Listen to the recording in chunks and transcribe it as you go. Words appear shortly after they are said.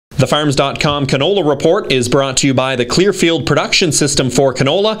The Farms.com Canola Report is brought to you by the Clearfield Production System for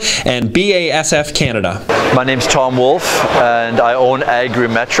Canola and BASF Canada. My name's Tom Wolf and I own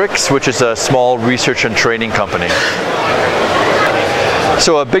Agrimetrix, which is a small research and training company.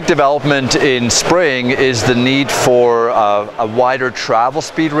 So a big development in spraying is the need for a wider travel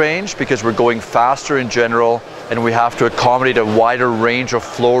speed range, because we're going faster in general and we have to accommodate a wider range of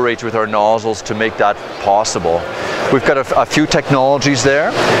flow rates with our nozzles to make that possible. We've got a few technologies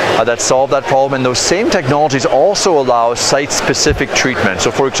there that solve that problem, and those same technologies also allow site-specific treatment. So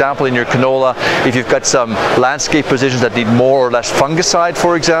for example, in your canola, if you've got some landscape positions that need more or less fungicide,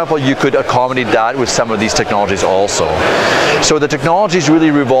 for example, you could accommodate that with some of these technologies also. So the technologies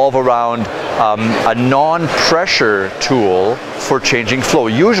really revolve around a non-pressure tool for changing flow.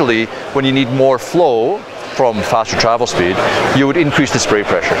 Usually, when you need more flow from faster travel speed, you would increase the spray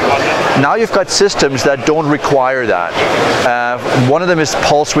pressure. Now you've got systems that don't require that. One of them is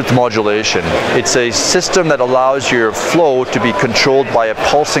pulse width modulation. It's a system that allows your flow to be controlled by a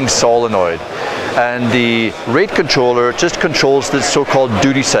pulsing solenoid. And the rate controller just controls this so-called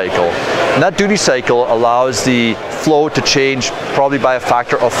duty cycle. And that duty cycle allows the flow to change probably by a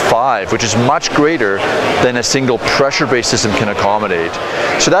factor of 5, which is much greater than a single pressure-based system can accommodate.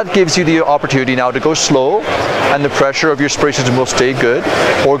 So that gives you the opportunity now to go slow and the pressure of your spray system will stay good,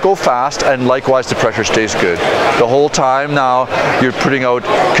 or go fast and likewise the pressure stays good. The whole time now you're putting out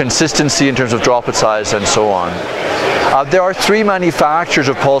consistency in terms of droplet size and so on. There are 3 manufacturers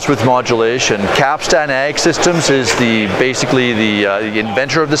of pulse width modulation. Capstan Ag Systems is basically the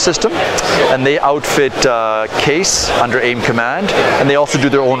inventor of the system, and they outfit Case under AIM Command, and they also do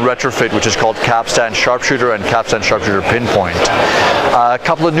their own retrofit, which is called Capstan Sharpshooter and Capstan Sharpshooter Pinpoint. A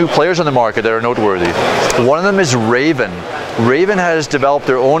couple of new players on the market that are noteworthy. One of them is Raven. Raven has developed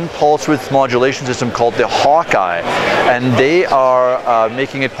their own pulse width modulation system called the Hawkeye, and they are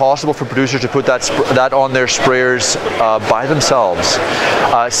making it possible for producers to put that on their sprayers by themselves.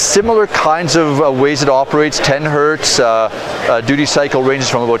 Similar kinds of ways it operates, 10 hertz, duty cycle ranges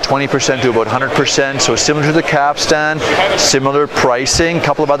from about 20% to about 100%, so similar to the Capstan, similar pricing, a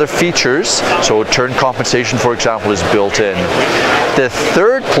couple of other features, so turn compensation, for example, is built in. The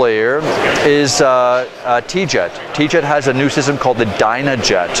third player is T-Jet. T-Jet has a new system called the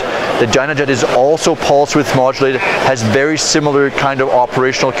Dynajet. The Dynajet is also pulse width modulated, has very similar kind of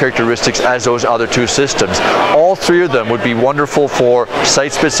operational characteristics as those other 2 systems. All 3 of them would be wonderful for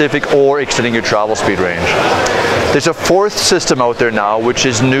site-specific or extending your travel speed range. There's a 4th system out there now, which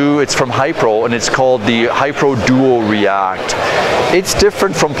is new. It's from Hypro, and it's called the Hypro Duo React. It's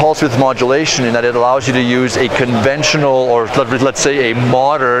different from pulse width modulation in that it allows you to use a conventional, or let's say a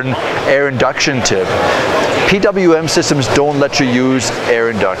modern, air induction tip. PWM systems don't let you use air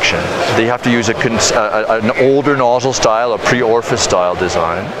induction. They have to use an older nozzle style, a pre-orifice style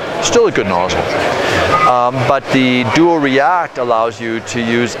design. Still a good nozzle. But the Duo React allows you to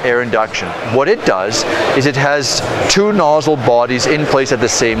use air induction. What it does is it has 2 nozzle bodies in place at the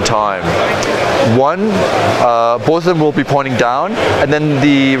same time. Both of them will be pointing down, and then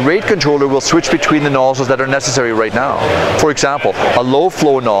the rate controller will switch between the nozzles that are necessary right now. For example, a low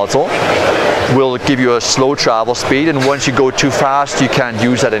flow nozzle will give you a slow travel speed, and once you go too fast you can't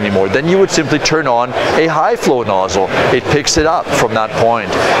use that anymore. Then you would simply turn on a high flow nozzle. It picks it up from that point,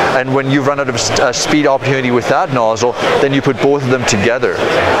 and when you run out of speed opportunity with that nozzle, then you put both of them together,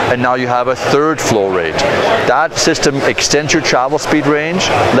 and now you have a 3rd flow rate. That system extends your travel speed range,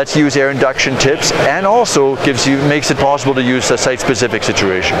 lets you use air induction tips, and also makes it possible to use a site-specific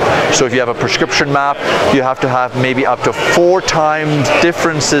situation. So if you have a prescription map, you have to have maybe up to 4 times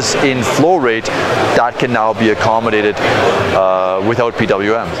differences in flow rate. That can now be accommodated without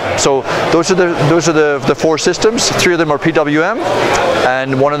PWM. So those are the 4 systems. 3 of them are PWM,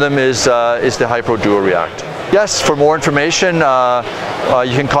 and one of them is the Hypro Duo React. Yes, for more information,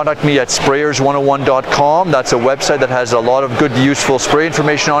 you can contact me at sprayers101.com. That's a website that has a lot of good, useful spray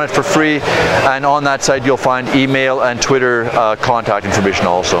information on it for free, and on that site you'll find email and Twitter contact information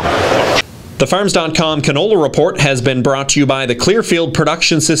also. The Farms.com Canola Report has been brought to you by the Clearfield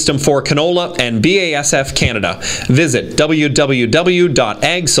Production System for Canola and BASF Canada. Visit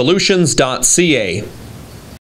www.agsolutions.ca.